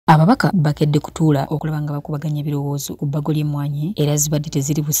ababaka bakedde kutuula okulaba nga bakubaganya ebirowoozo ku bbago ly'emmwanyi era zibadde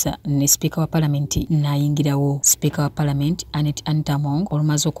teziri busa ne sipiika wa paalamenti n'ayingirawo. Sipiika wa paalamenti Anita Among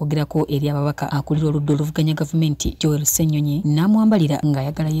olumaze okwogerako eri ababaka akulira oludda oluvuganya gavumenti Joel Ssenyonyi n'amwambalira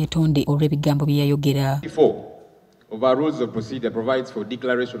ng'ayagala yeetonde olw'ebigambo bye yayogera. Of our rules of procedure provides for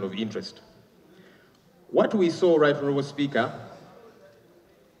declaration of interest. What we saw, Right Honourable Speaker,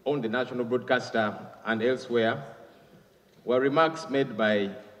 on the national broadcaster and elsewhere were remarks made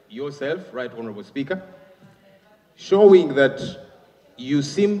by yourself, Right Honourable Speaker, showing that you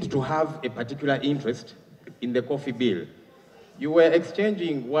seemed to have a particular interest in the coffee bill. You were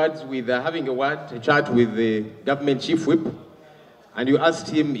exchanging words with, having a chat with the government chief whip, and you asked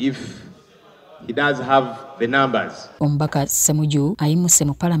him if he does have the numbers. Omubaka Ssemuju ayimuse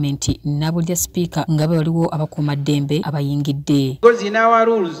mu Parliament n'abulira Speaker nga waliwo abakuuma ddembe abayingidde. Because in our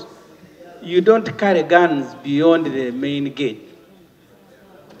rules, you don't carry guns beyond the main gate.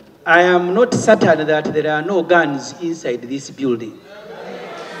 I am not certain that there are no guns inside this building.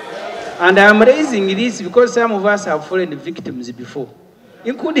 And I am raising this because some of us have fallen victims before,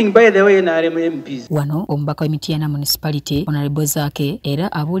 including, by the way, NRM MPs. Wano omubaka w'Emityana Municipality Hon.Zaake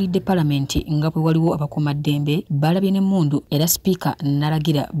era abuulidde Parliament nga bwe waliwo abakuuma ddembe balabye n'emmundu era Speaker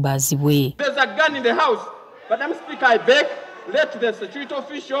n'alagira baazibwe. There's a gun in the house, Madam Speaker, I beg, let the security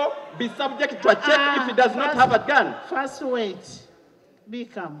official be subject to a check if he does not have a gun. First wait, be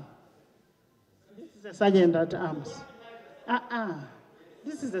calm. This is the Sergeant at Arms.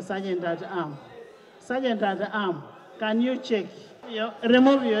 This is the Sergeant at Arms. Sergeant at Arms, can you check?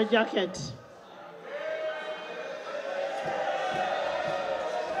 Remove your jacket.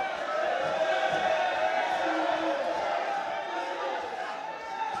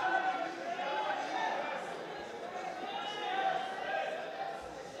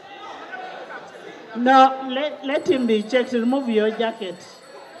 No, let him be checked. Remove your jacket.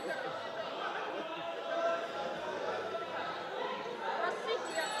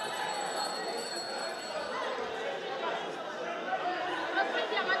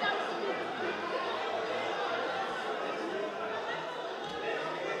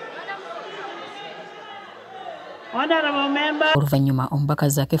 Oluvannyuma omubaka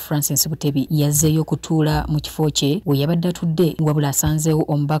Zaake Francis Butebi yazzeeyo okutuula mu kifo kye we yabadde atudde wabula asanzeewo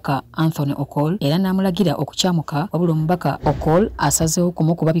omubaka Anthony Okol era n'amulagira okukyamuka wabula omubaka Okol asazeewo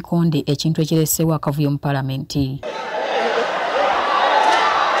kumukuba bikonde ekintu ekireeseewo akavuyo mu Paalamenti.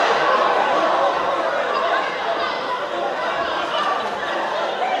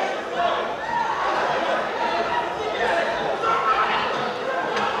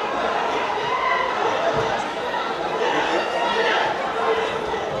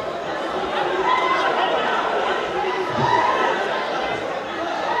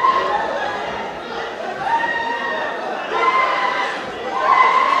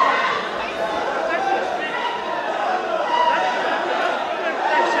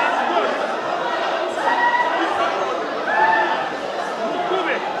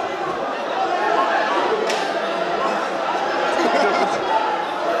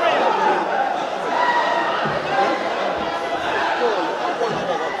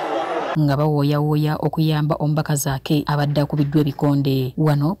 Nga bawooyawooya okuyamba omubaka Zaake abadde akubiddwa ebikonde.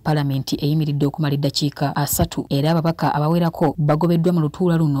 Wano Paalamenti eyimiridde okumala eddakiika 3 era ababaka abawerako bagobeddwa mu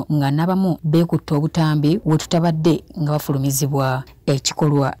lutuula luno nga n'abamu beekutte obutambi we tutabadde nga bafulumizibwa.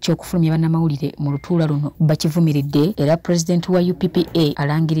 Ekikolwa ky'okufulumya bannamawulire mu lutuula luno bakivumiridde era Pulezidenti wa UPPA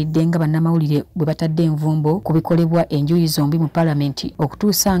alangiridde nga bannamawulire bwe batadde envumbo ku bikolebwa enjuyi zombi mu Paalamenti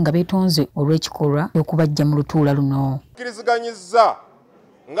okutuusa nga beetonze olw'ekikolwa okubajja mu lutuula luno. Kiriziganyizza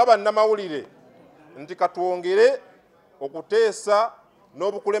nga bannamawulire nti katwongere okuteesa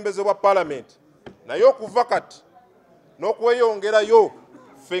n'obukulembeze bwa Paalamenti naye okuva kati n'okweyongerayo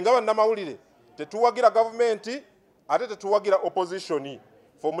ffe nga bannamawulire tetuwagira gavumenti ate tetuwagira opposition.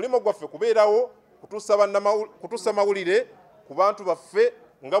 Fe omulimu gwaffe kubeerawo kutuusa mawulire ku bantu baffe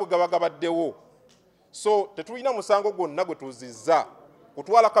nga bwe gaba gabaddewo. So tetulina musango gwonna gwe tuzizza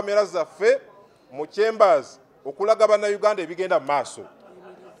kutwala kamera zaffe mu chambers okulaga bannayuganda ebigenda mu maaso.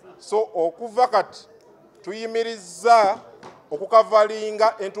 So okuva kati tuyimirizza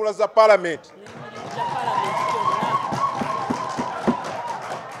okukavalinga entuula za Paalamenti.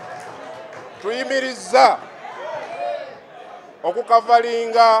 Tuyimirizza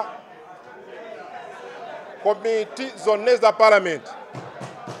okukavalinga komiti zonna za Paalamenti.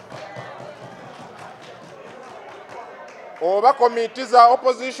 Oba komiti za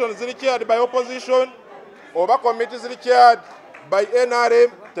opposition ziri chaired by opposition, oba komiti ziri chaired by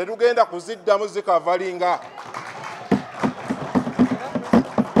NRM, tetugenda kuziddamu zikavalinga.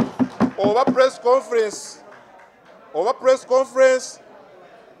 Oba press conference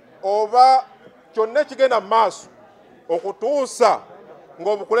oba kyonna kigenda maaso okutuusa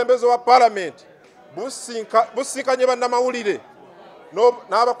ng'obukulembeze bwa paalamenti businkanye bannamawulire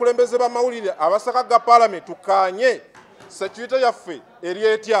n'abakulembeze b'amawulire abasaka ga paalamenti tukaanye security yaffe eri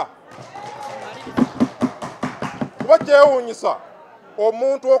etya. Kuba kyewuunyisa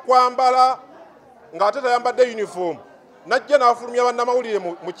omuntu okwambala ng'ate tayambadde uniform najja n'afulumya bannamawulire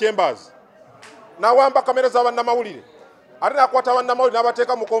mu chambers n'awamba kamera z'abannamawulire ate n'akwata bannamawulire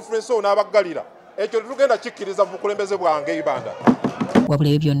n'abateeka mu conference hall n'abaggalira. Ekyo tetugenda kikkiriza mu bukulembeze bwange Uganda. Wabula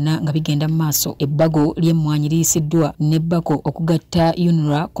ebyo byonna nga bigenda mu maaso, ebbago ly'emmwanyi liyisiddwa n'ebbako okugatta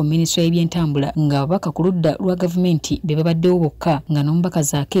UNRA ku minisitule y'ebyentambula ng'ababaka ku ludda lwa gavumenti be babaddewo bokka nga n'omubaka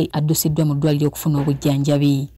Zaake addusiddwa mu ddwaliro okufuna obujjanjabi.